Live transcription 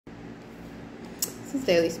This is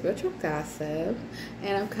Daily Spiritual Gossip,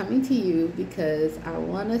 and I'm coming to you because I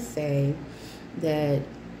want to say that,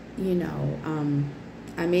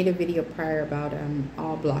 I made a video prior about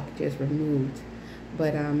all blockages removed,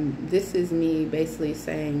 but this is me basically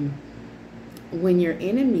saying when your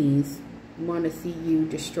enemies want to see you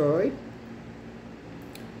destroyed,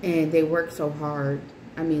 and they work so hard.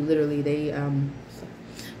 I mean, literally,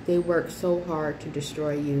 they work so hard to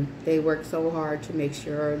destroy you. They work so hard to make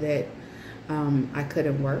sure that I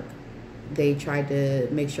couldn't work. They tried to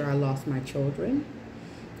make sure I lost my children.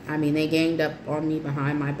 I mean, they ganged up on me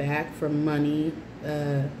behind my back for money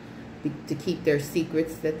to keep their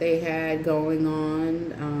secrets that they had going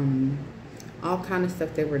on. All kind of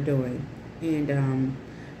stuff they were doing. And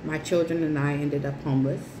my children and I ended up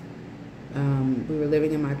homeless. We were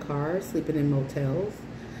living in my car, sleeping in motels.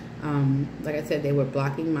 Like I said, they were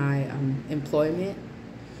blocking my employment,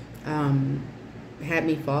 had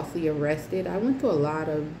me falsely arrested. I went through a lot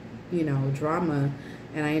of, drama,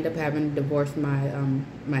 and I ended up having to divorce my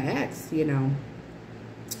my ex, and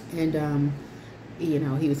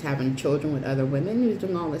he was having children with other women. He was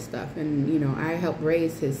doing all this stuff, and I helped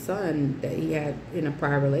raise his son that he had in a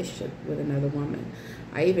prior relationship with another woman.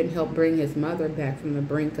 I even helped bring his mother back from the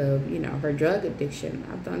brink of, her drug addiction.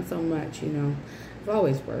 I've done so much, I've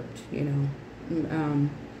always worked, and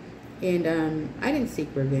I didn't seek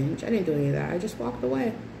revenge. I didn't do any of that. I just walked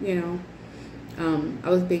away, I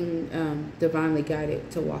was being divinely guided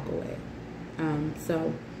to walk away.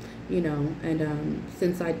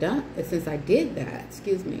 Since I did that,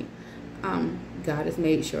 God has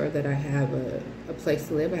made sure that I have a place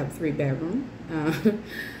to live. I have a 3-bedroom.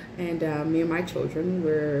 And me and my children,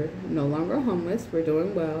 we're no longer homeless. We're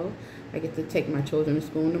doing well. I get to take my children to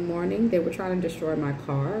school in the morning. They were trying to destroy my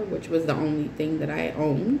car, which was the only thing that I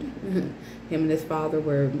owned. Him and his father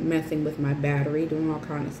were messing with my battery, doing all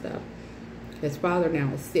kind of stuff. His father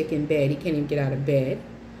now is sick in bed. He can't even get out of bed.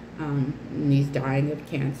 And he's dying of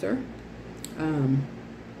cancer.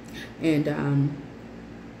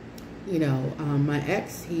 My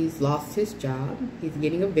ex, he's lost his job. He's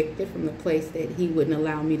getting evicted from the place that he wouldn't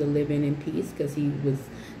allow me to live in peace because he was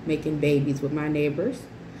making babies with my neighbors.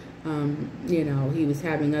 He was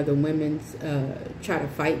having other women try to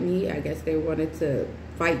fight me. I guess they wanted to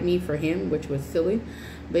fight me for him, which was silly.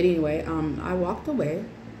 But anyway, I walked away,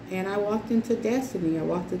 and I walked into destiny. I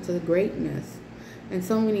walked into greatness. And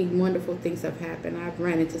so many wonderful things have happened. I've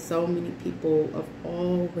run into so many people of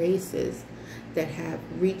all races that have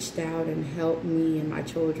reached out and helped me and my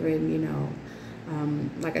children,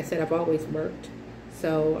 Like I said, I've always worked.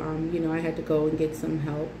 So, I had to go and get some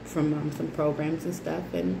help from some programs and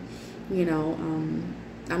stuff. And,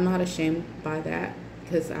 I'm not ashamed by that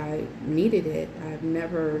because I needed it. I've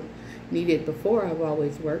never needed it before. I've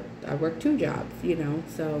always worked. I worked 2 jobs,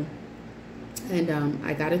 so... And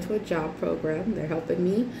I got into a job program. They're helping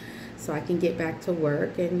me so I can get back to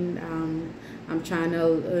work. And I'm trying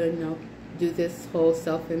to, do this whole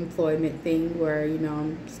self-employment thing where,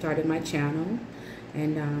 I'm starting my channel.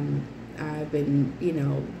 And I've been,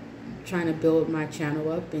 trying to build my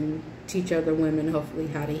channel up and teach other women, hopefully,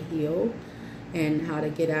 how to heal and how to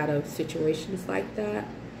get out of situations like that.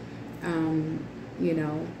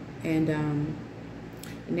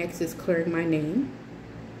 Next is clearing my name.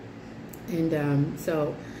 And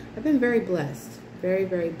so I've been very blessed, very,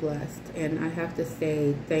 very blessed. And I have to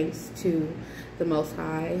say thanks to the Most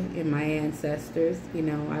High and my ancestors.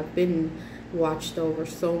 I've been watched over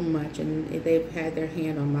so much, and they've had their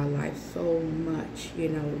hand on my life so much,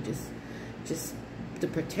 just the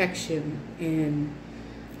protection and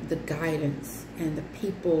the guidance and the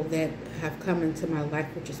people that have come into my life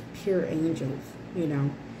are just pure angels,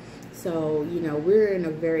 So, we're in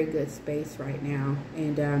a very good space right now.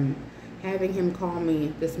 And, having him call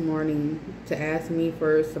me this morning to ask me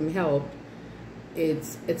for some help,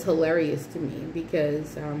 it's hilarious to me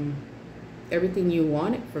because everything you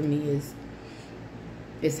wanted from me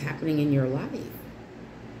is happening in your life.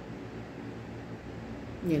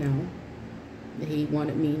 He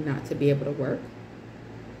wanted me not to be able to work.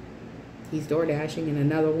 He's door dashing in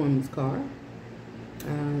another woman's car.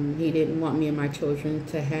 He didn't want me and my children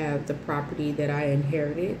to have the property that I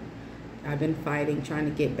inherited. I've been fighting, trying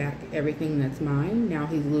to get back everything that's mine. Now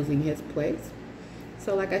he's losing his place.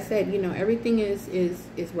 So like I said, everything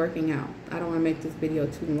is working out. I don't want to make this video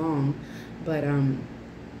too long, but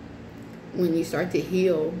when you start to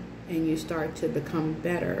heal and you start to become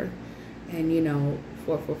better, and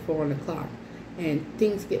 4 o'clock, and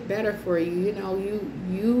things get better for you,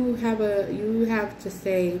 you have to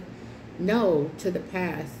say no to the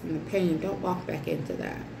past and the pain. Don't walk back into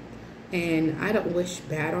that. And I don't wish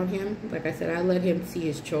bad on him. Like I said, I let him see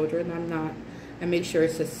his children. I make sure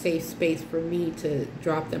it's a safe space for me to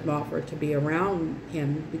drop them off or to be around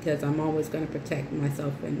him, because I'm always going to protect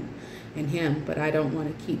myself and him. But I don't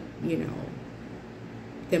want to keep, you know,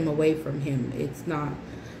 them away from him. It's not,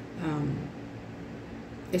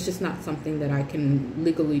 it's just not something that I can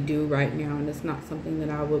legally do right now, and it's not something that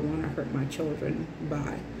I would want to hurt my children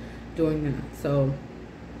by doing that. So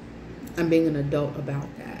I'm being an adult about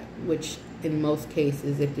that, which in most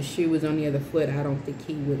cases, if the shoe was on the other foot, I don't think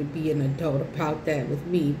he would be an adult about that with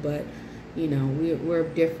me. But, you know, we're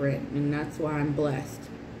different, and that's why I'm blessed.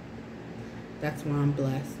 That's why I'm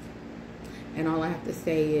blessed. And all I have to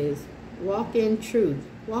say is walk in truth,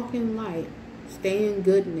 walk in light, stay in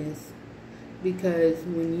goodness, because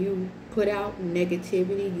when you put out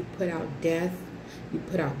negativity, you put out death, you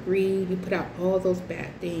put out greed, you put out all those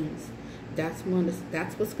bad things. That's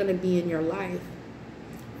what's going to be in your life.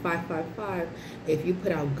 555. If you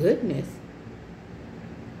put out goodness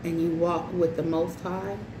and you walk with the Most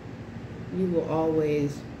High, you will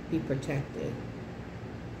always be protected.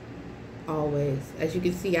 Always. As you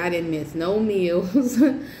can see, I didn't miss no meals.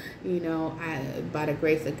 You know, by the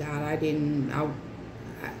grace of God, me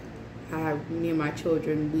and my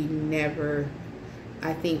children, we never,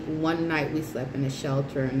 I think one night we slept in a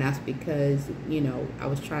shelter, and that's because, you know, I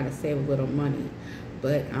was trying to save a little money.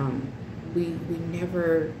 But we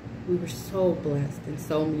were so blessed in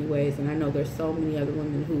so many ways. And I know there's so many other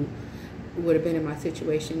women who would have been in my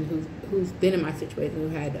situation, who's been in my situation, who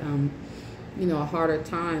had, you know, a harder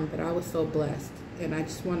time. But I was so blessed. And I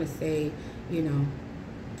just want to say, you know,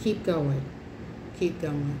 keep going. Keep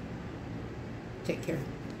going. Take care.